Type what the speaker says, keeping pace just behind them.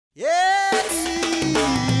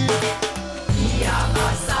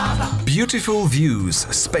Beautiful views,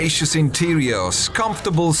 spacious interiors,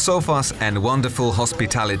 comfortable sofas and wonderful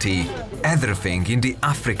hospitality. Everything in the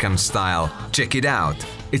African style. Check it out.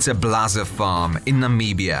 It's a blazer farm in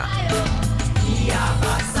Namibia.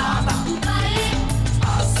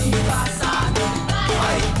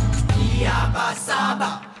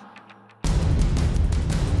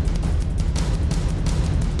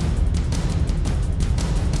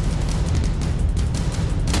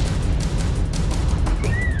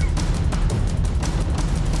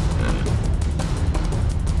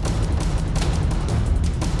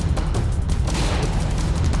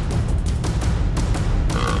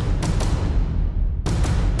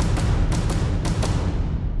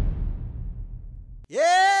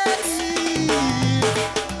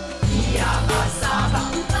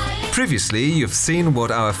 Previously, you've seen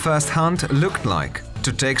what our first hunt looked like.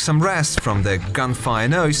 To take some rest from the gunfire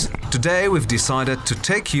noise, today we've decided to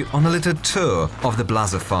take you on a little tour of the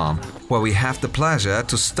blazer farm, where we have the pleasure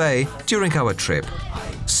to stay during our trip.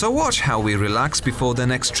 So watch how we relax before the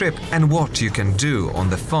next trip and what you can do on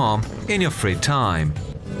the farm in your free time.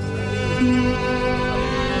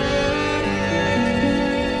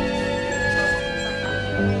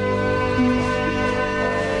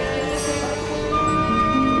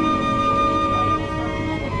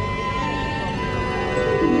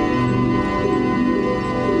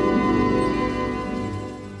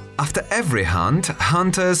 After every hunt,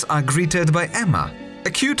 hunters are greeted by Emma, a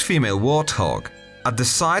cute female warthog. At the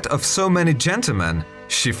sight of so many gentlemen,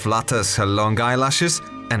 she flutters her long eyelashes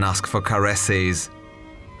and asks for caresses.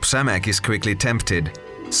 Przemek is quickly tempted.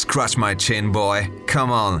 Scratch my chin, boy.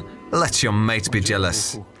 Come on, let your mate be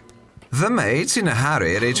jealous. The mates in a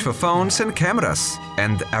hurry reach for phones and cameras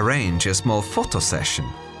and arrange a small photo session.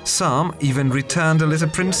 Some even return the little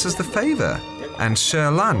princess the favor and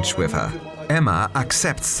share lunch with her. Emma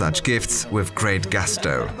accepts such gifts with great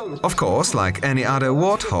gusto. Of course, like any other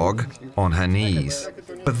warthog, on her knees.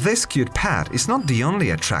 But this cute pet is not the only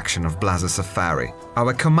attraction of Blazer Safari.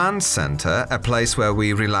 Our command center, a place where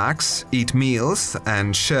we relax, eat meals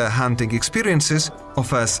and share hunting experiences,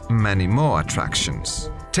 offers many more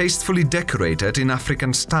attractions. Tastefully decorated in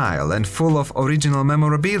African style and full of original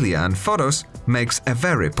memorabilia and photos, makes a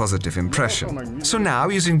very positive impression. So now,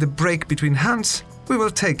 using the break between hunts, we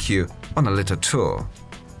will take you on a little tour.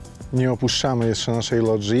 Nie opuszczamy jeszcze naszej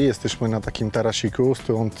lodży, jesteśmy na takim tarasiku,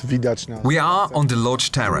 stąd widać na... We are on the lodge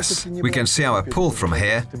terrace. We can see our pool from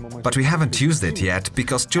here, but we haven't used it yet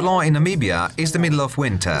because July in Namibia is the middle of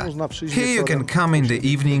winter. Here you can come in the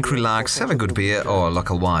evening, relax, have a good beer or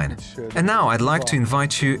local wine. And now I'd like to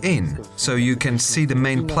invite you in, so you can see the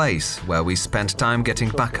main place where we spent time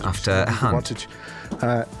getting back after a hunt.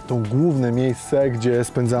 To główne miejsce, gdzie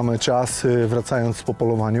spędzamy czas wracając po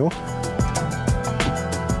polowaniu.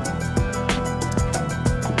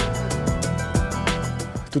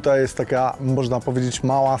 Tutaj jest taka, można powiedzieć,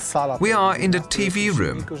 mała sala. We are in the TV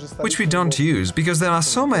room, which we don't use because there are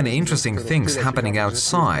so many interesting things happening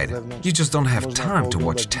outside. You just don't have time to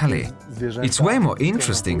watch telly. It's way more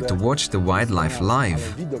interesting to watch the wildlife live.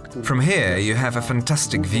 From here you have a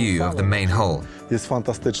fantastic view of the main hall. Jest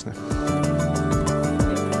fantastyczny.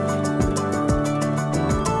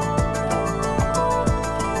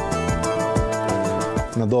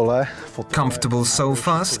 Na dole. Comfortable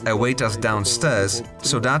sofas await us downstairs,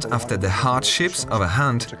 so that after the hardships of a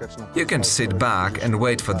hunt, you can sit back and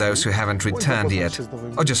wait for those who haven't returned yet,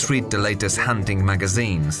 or just read the latest hunting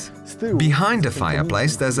magazines. Behind the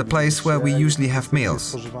fireplace there's a place where we usually have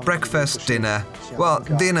meals. Breakfast, dinner… well,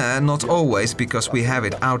 dinner not always because we have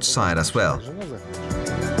it outside as well.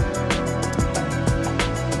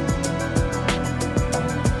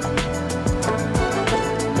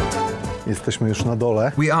 Jesteśmy już na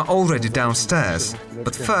dole. We are already downstairs,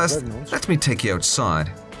 but first, let me take you outside.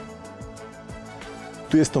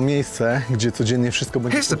 Tu jest to miejsce, gdzie codziennie wszystko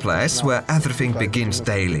będzie... Here's the place where everything begins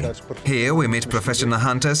daily. Here we meet professional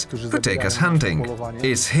hunters who take us hunting.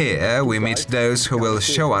 It's here we meet those who will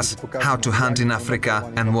show us how to hunt in Africa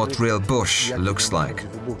and what real bush looks like.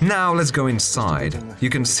 Now let's go inside. You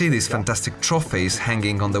can see these fantastic trophies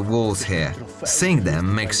hanging on the walls here. Seeing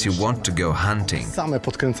them makes you want to go hunting. Same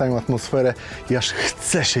podkręcają atmosferę i aż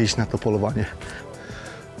chce się iść na to polowanie.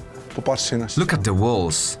 Popatrzcie na... Look at the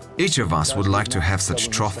walls. Each of us would like to have such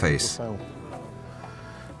trophies.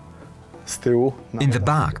 In the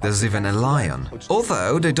back there's even a lion.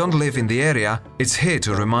 Although they don't live in the area, it's here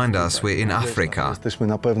to remind us we're in Africa. Jesteśmy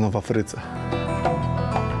na pewno w Afryce.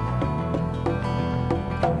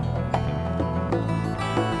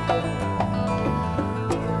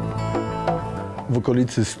 W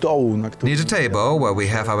okolicy stołu, na którym... Near the table, where we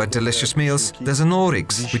have our delicious meals, there's an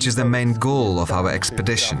oryx, which is the main goal of our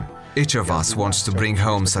expedition. Each of us wants to bring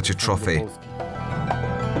home such a trophy.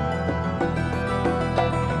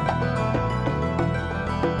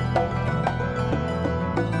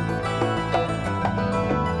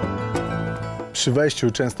 Przy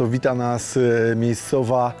wejściu często wita nas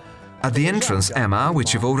miejscowa... At the entrance, Emma,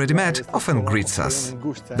 which you've already met, often greets us.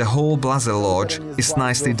 The whole Blazer Lodge is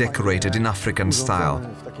nicely decorated in African style.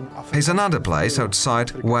 Here's another place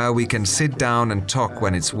outside where we can sit down and talk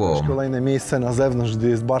when it's warm. Kolejne miejsce na zewnątrz, gdy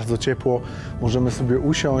jest bardzo ciepło, możemy sobie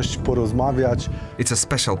usiąść, porozmawiać. It's a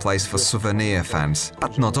special place for souvenir fans,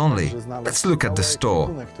 but not only. Let's look at the store,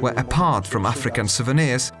 where apart from African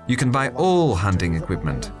souvenirs, you can buy all hunting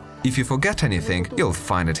equipment. If you forget anything, you'll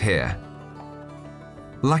find it here.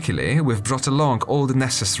 Luckily, we've brought along all the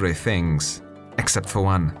necessary things, except for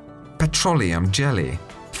one: petroleum jelly.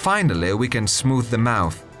 Finally, we can smooth the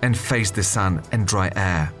mouth and face the sun and dry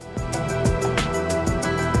air.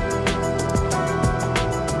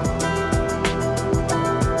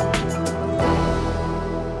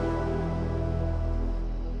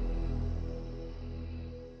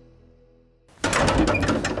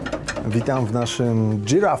 Witam w naszym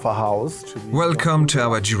Giraffe House. Welcome to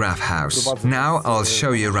our giraffe house. Now I'll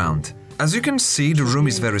show you around. As you can see, the room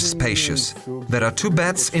is very spacious. There are 2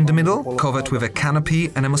 beds in the middle, covered with a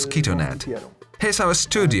canopy and a mosquito net. Here's our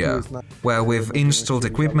studio, where we've installed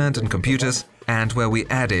equipment and computers, and where we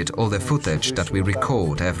edit all the footage that we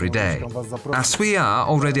record every day. As we are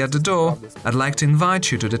already at the door, I'd like to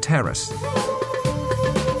invite you to the terrace.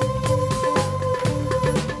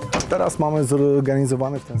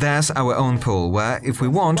 There's our own pool, where if we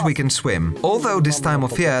want, we can swim. Although this time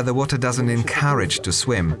of year the water doesn't encourage to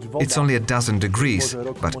swim. It's only a dozen degrees.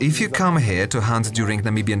 But if you come here to hunt during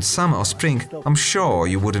Namibian summer or spring, I'm sure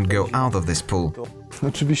you wouldn't go out of this pool.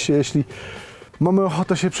 Oczywiście, jeśli mamy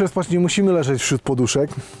ochotę się przespać, nie musimy leżeć wśród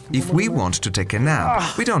poduszek. If we want to take a nap,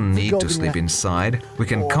 we don't need to sleep inside. We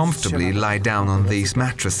can comfortably lie down on these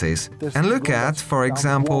mattresses and look at, for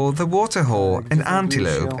example, the waterhole and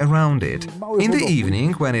antelope around it. In the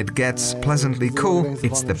evening, when it gets pleasantly cool,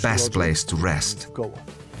 it's the best place to rest.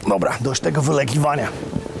 Dobra, dość tego wylegiwania.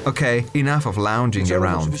 Okay, enough of lounging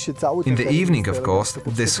around. In the evening, of course,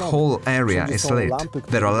 this whole area is lit.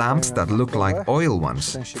 There are lamps that look like oil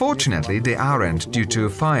ones. Fortunately, they aren't due to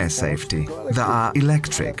fire safety. They are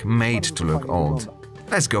electric, made to look old.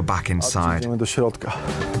 Let's go back inside. Do środka.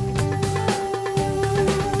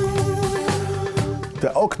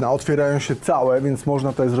 Te okna otwierają się całe, więc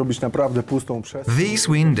można tutaj zrobić naprawdę pustą przestrzeń.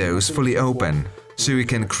 These windows fully open, so we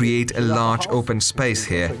can create a large open space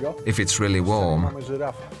here if it's really warm.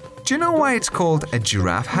 Do you know why it's called a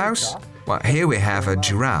giraffe house? Well, here we have a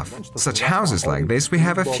giraffe. Such houses like this we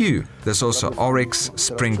have a few. There's also oryx,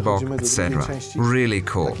 springbok, etc. Really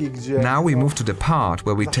cool. Now we move to the part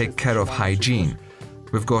where we take care of hygiene.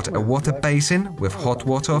 We've got a water basin with hot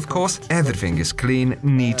water, of course. Everything is clean,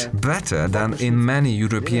 neat, better than in many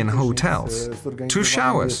European hotels. 2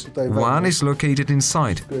 showers. One is located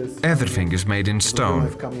inside. Everything is made in stone.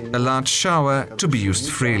 A large shower to be used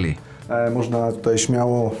freely. Można tutaj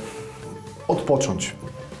śmiało odpocząć.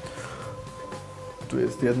 Tu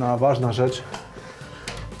jest jedna ważna rzecz.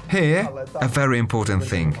 Here, a very important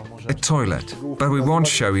thing, a toilet, but we won't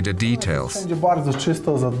show you the details. Będzie bardzo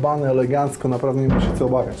czysto, zadbane, elegancko, naprawdę nie ma się co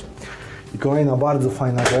obawiać. I kolejna bardzo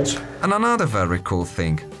fajna rzecz. And another very cool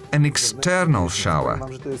thing, an external shower.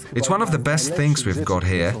 It's one of the best things we've got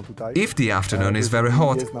here. If the afternoon is very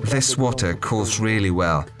hot, this water cools really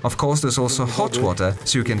well. Of course, there's also hot water,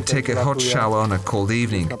 so you can take a hot shower on a cold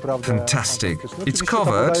evening. Fantastic. It's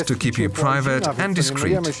covered to keep you private and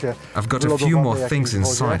discreet. I've got a few more things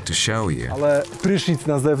inside to show you. Ale prysznic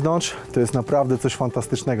na zewnątrz to jest naprawdę coś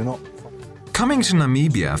fantastycznego. No. Coming to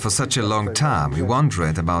Namibia for such a long time, we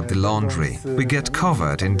wondered about the laundry. We get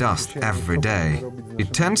covered in dust every day.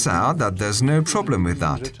 It turns out that there's no problem with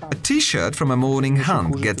that. A t-shirt from a morning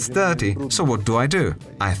hunt gets dirty, so what do?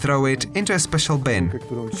 I throw it into a special bin.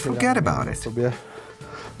 Forget about it.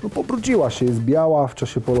 No pobrudziła się, jest biała w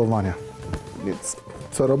czasie polowania. Więc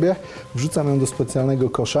co robię? Wrzucam ją do specjalnego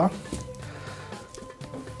kosza.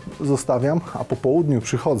 Zostawiam, a po południu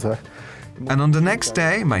przychodzę. And on the next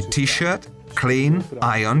day, my t-shirt, clean,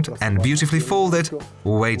 ironed and beautifully folded,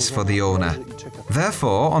 waits for the owner.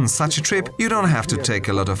 Therefore, on such a trip, you don't have to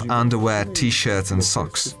take a lot of underwear, t-shirts and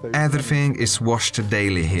socks. Everything is washed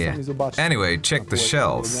daily here. Anyway, check the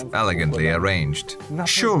shelves, elegantly arranged.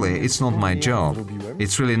 Surely it's not my job.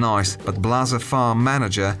 It's really nice, but Blazer Farm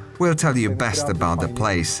Manager will tell you best about the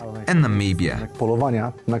place and Namibia.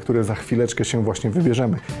 Polowania, na które za chwileczkę się właśnie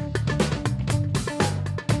wybierzemy.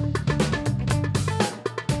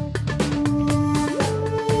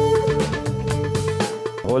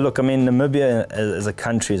 Well, look, I mean, Namibia as a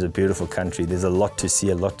country is a beautiful country. There's a lot to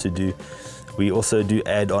see, a lot to do. We also do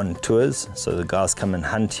add-on tours, so the guys come and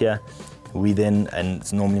hunt here. We then, and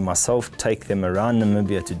it's normally myself, take them around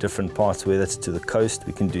Namibia to different parts, whether it's to the coast.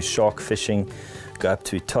 We can do shark fishing, go up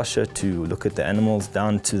to Etosha to look at the animals,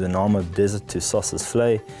 down to the Namibia desert to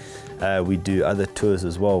Sossusvlei. We do other tours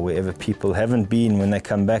as well, wherever people haven't been. When they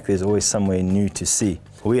come back, there's always somewhere new to see.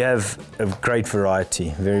 We have a great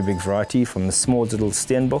variety, very big variety, from the small little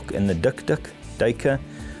steenbok and the duiker.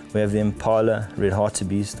 We have the impala, red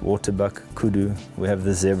hartebeest, waterbuck, kudu. We have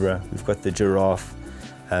the zebra, we've got the giraffe.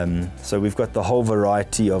 So we've got the whole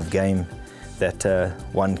variety of game that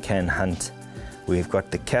one can hunt. We've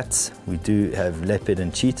got the cats. We do have leopard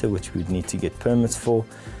and cheetah, which we'd need to get permits for.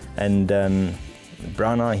 And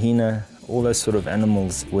brown hyena, all those sort of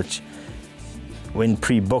animals which, when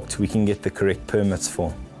pre-booked, we can get the correct permits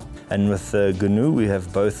for. And with the gnu, we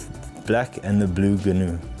have both black and the blue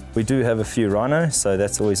gnu. We do have a few rhino, so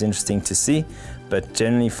that's always interesting to see. But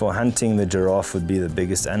generally for hunting, the giraffe would be the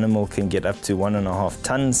biggest animal, can get up to 1.5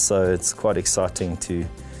 tons, so it's quite exciting to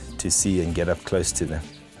see and get up close to them.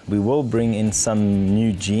 We will bring in some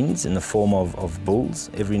new genes in the form of bulls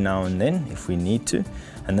every now and then if we need to,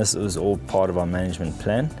 and this is all part of our management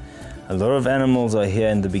plan. A lot of animals are here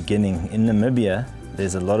in the beginning. In Namibia,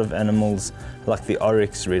 there's a lot of animals like the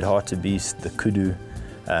oryx, red hartebeest, the kudu,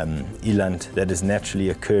 eland, that is naturally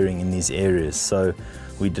occurring in these areas. So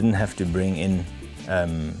we didn't have to bring in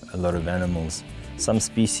a lot of animals. Some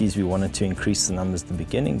species we wanted to increase the numbers at the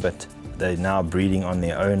beginning, but they're now breeding on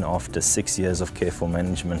their own after 6 years of careful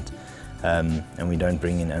management, and we don't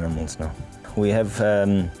bring in animals now. We have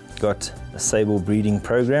got a sable breeding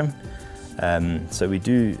program, so we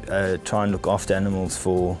do try and look after animals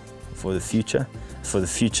for the future,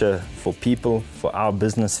 for people, for our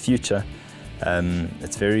business future.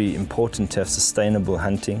 It's very important to have sustainable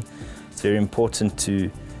hunting. It's very important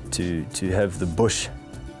to have the bush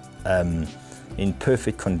in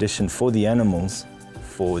perfect condition for the animals,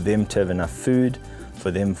 for them to have enough food,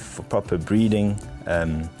 for proper breeding.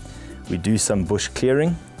 We do some bush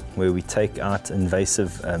clearing, where we take out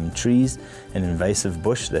invasive trees and invasive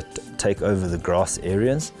bush that take over the grass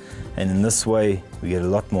areas. And in this way, we get a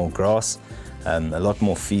lot more grass, a lot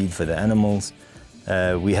more feed for the animals.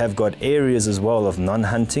 We have got areas as well of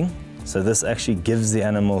non-hunting. So this actually gives the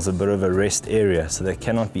animals a bit of a rest area, so they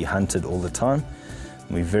cannot be hunted all the time.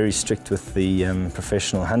 We're very strict with the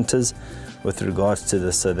professional hunters with regards to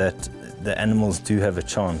this, so that the animals do have a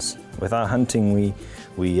chance. With our hunting,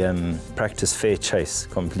 we practice fair chase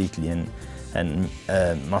completely, and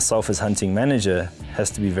myself as hunting manager has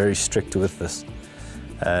to be very strict with this.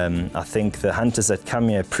 I think the hunters that come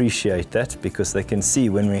here appreciate that, because they can see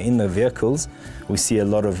when we're in the vehicles, we see a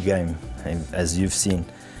lot of game, as you've seen.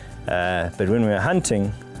 But when we're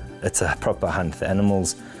hunting, it's a proper hunt. The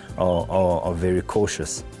animals are very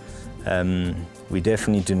cautious. We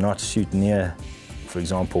definitely do not shoot near, for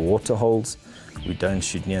example, water holes. We don't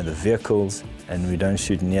shoot near the vehicles, and we don't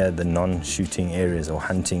shoot near the non-shooting areas or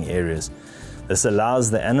hunting areas. This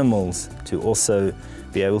allows the animals to also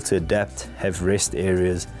be able to adapt, have rest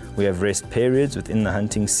areas. We have rest periods within the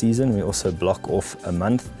hunting season. We also block off a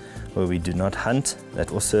month where we do not hunt.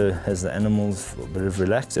 That also has the animals a bit of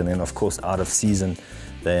relax, and then of course out of season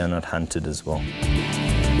they are not hunted as well.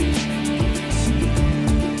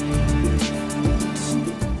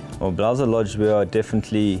 Well, Blaza Lodge, we are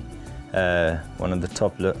definitely one of the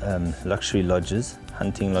top luxury lodges,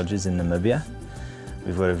 hunting lodges in Namibia.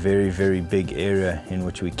 We've got a very, very big area in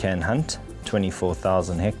which we can hunt,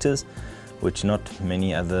 24,000 hectares, which not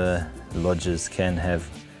many other lodges can have.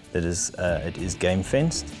 That is, it is game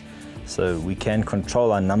fenced. So we can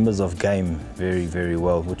control our numbers of game very, very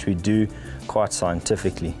well, which we do quite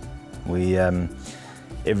scientifically. We,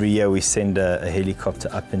 every year we send a helicopter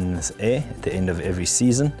up in this air at the end of every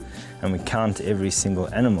season, and we count every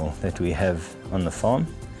single animal that we have on the farm.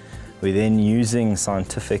 We're then using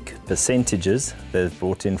scientific percentages that is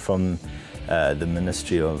brought in from the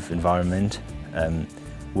Ministry of Environment,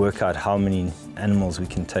 work out how many animals we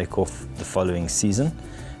can take off the following season,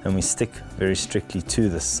 and we stick very strictly to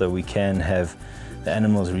this, so we can have the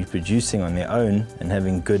animals reproducing on their own and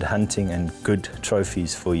having good hunting and good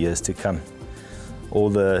trophies for years to come. All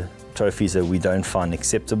the trophies that we don't find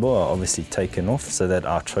acceptable are obviously taken off, so that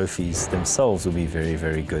our trophies themselves will be very,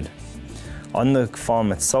 very good. On the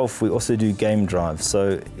farm itself, we also do game drives.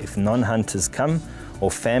 So if non-hunters come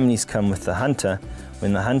or families come with the hunter,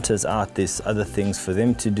 when the hunter's out, there's other things for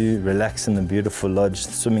them to do, relax in the beautiful lodge,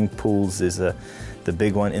 swimming pools. There's the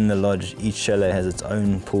big one in the lodge. Each chalet has its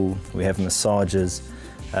own pool. We have massages.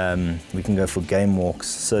 We can go for game walks.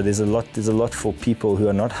 So there's a lot for people who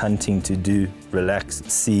are not hunting to do, relax,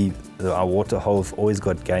 see. Our water hole's always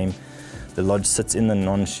got game. The lodge sits in the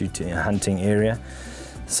non-shooting hunting area.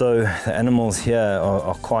 So the animals here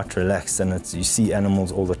are quite relaxed, and you see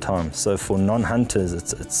animals all the time. So for non-hunters,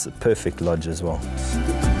 it's a perfect lodge as well.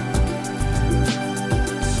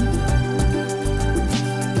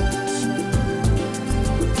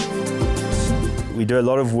 We do a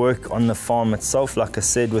lot of work on the farm itself, like I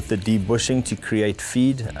said, with the debushing to create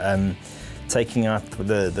feed, taking out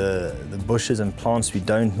the bushes and plants we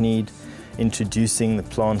don't need, introducing the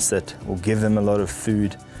plants that will give them a lot of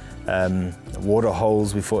food. Water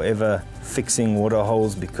holes, we're forever fixing water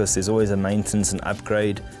holes because there's always a maintenance and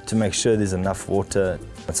upgrade to make sure there's enough water.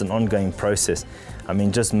 It's an ongoing process. I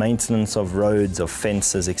mean, just maintenance of roads, of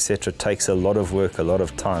fences, etc. takes a lot of work, a lot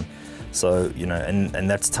of time. So, you know, and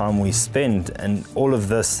that's time we spend, and all of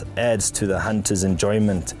this adds to the hunter's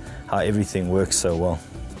enjoyment, how everything works so well.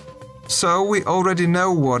 So we already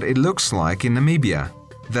know what it looks like in Namibia.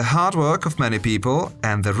 The hard work of many people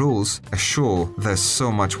and the rules assure there's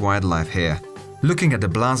so much wildlife here. Looking at the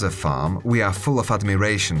Blazer farm, we are full of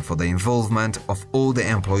admiration for the involvement of all the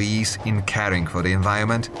employees in caring for the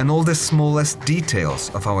environment and all the smallest details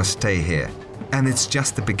of our stay here. And it's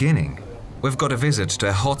just the beginning. We've got a visit to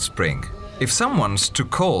a hot spring. If someone's too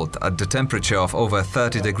cold at the temperature of over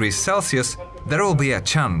 30 degrees Celsius, there will be a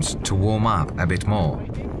chance to warm up a bit more.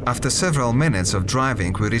 After several minutes of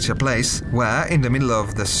driving, we reach a place where, in the middle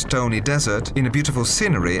of the stony desert, in a beautiful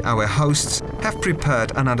scenery, our hosts have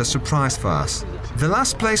prepared another surprise for us. The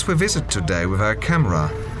last place we visit today with our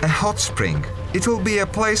camera, a hot spring. It will be a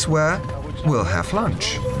place where we'll have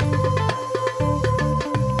lunch.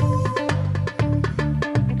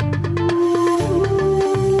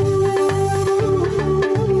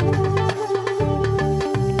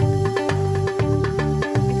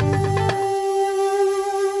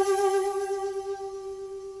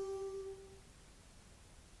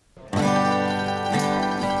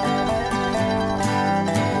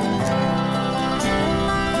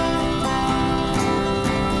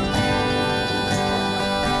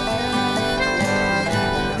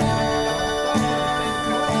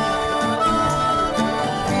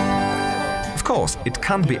 Of course, it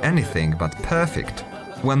can't be anything but perfect.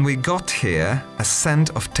 When we got here, a scent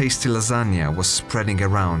of tasty lasagna was spreading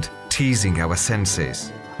around, teasing our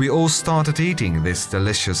senses. We all started eating this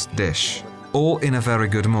delicious dish, all in a very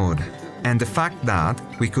good mood. And the fact that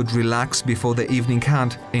we could relax before the evening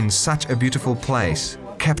hunt in such a beautiful place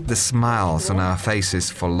kept the smiles on our faces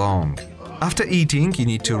for long. After eating, you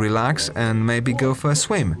need to relax and maybe go for a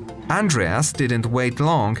swim. Andreas didn't wait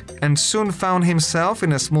long and soon found himself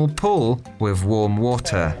in a small pool with warm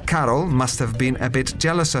water. Karol must have been a bit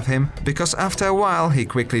jealous of him because after a while he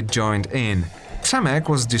quickly joined in. Przemek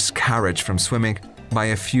was discouraged from swimming by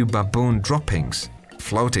a few baboon droppings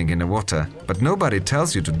floating in the water, but nobody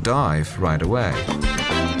tells you to dive right away.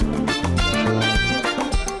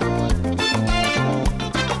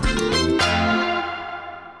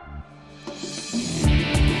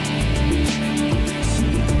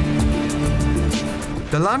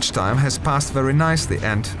 The lunchtime has passed very nicely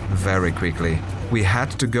and very quickly. We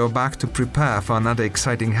had to go back to prepare for another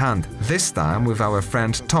exciting hunt, this time with our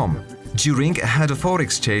friend Tom. During a head of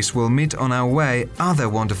oryx chase we'll meet on our way other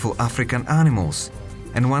wonderful African animals.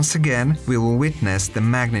 And once again we will witness the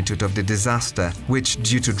magnitude of the disaster which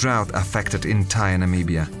due to drought affected entire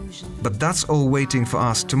Namibia. But that's all waiting for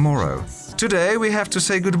us tomorrow. Today we have to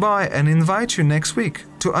say goodbye and invite you next week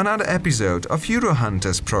to another episode of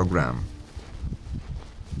Eurohunters program.